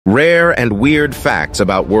Rare and weird facts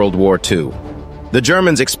about World War II. The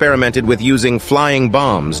Germans experimented with using flying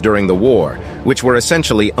bombs during the war, which were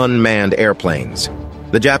essentially unmanned airplanes.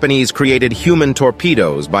 The Japanese created human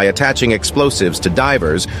torpedoes by attaching explosives to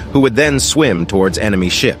divers who would then swim towards enemy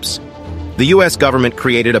ships. The US government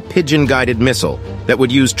created a pigeon-guided missile that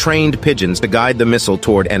would use trained pigeons to guide the missile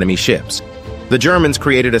toward enemy ships. The Germans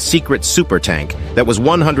created a secret super tank that was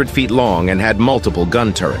 100 feet long and had multiple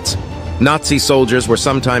gun turrets. Nazi soldiers were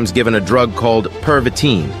sometimes given a drug called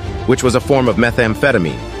Pervitin, which was a form of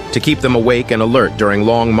methamphetamine, to keep them awake and alert during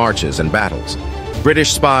long marches and battles.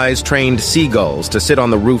 British spies trained seagulls to sit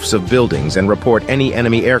on the roofs of buildings and report any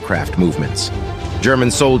enemy aircraft movements.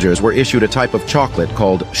 German soldiers were issued a type of chocolate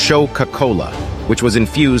called Scho-Ka-Kola, which was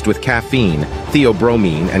infused with caffeine,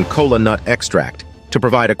 theobromine, and cola nut extract to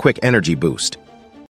provide a quick energy boost.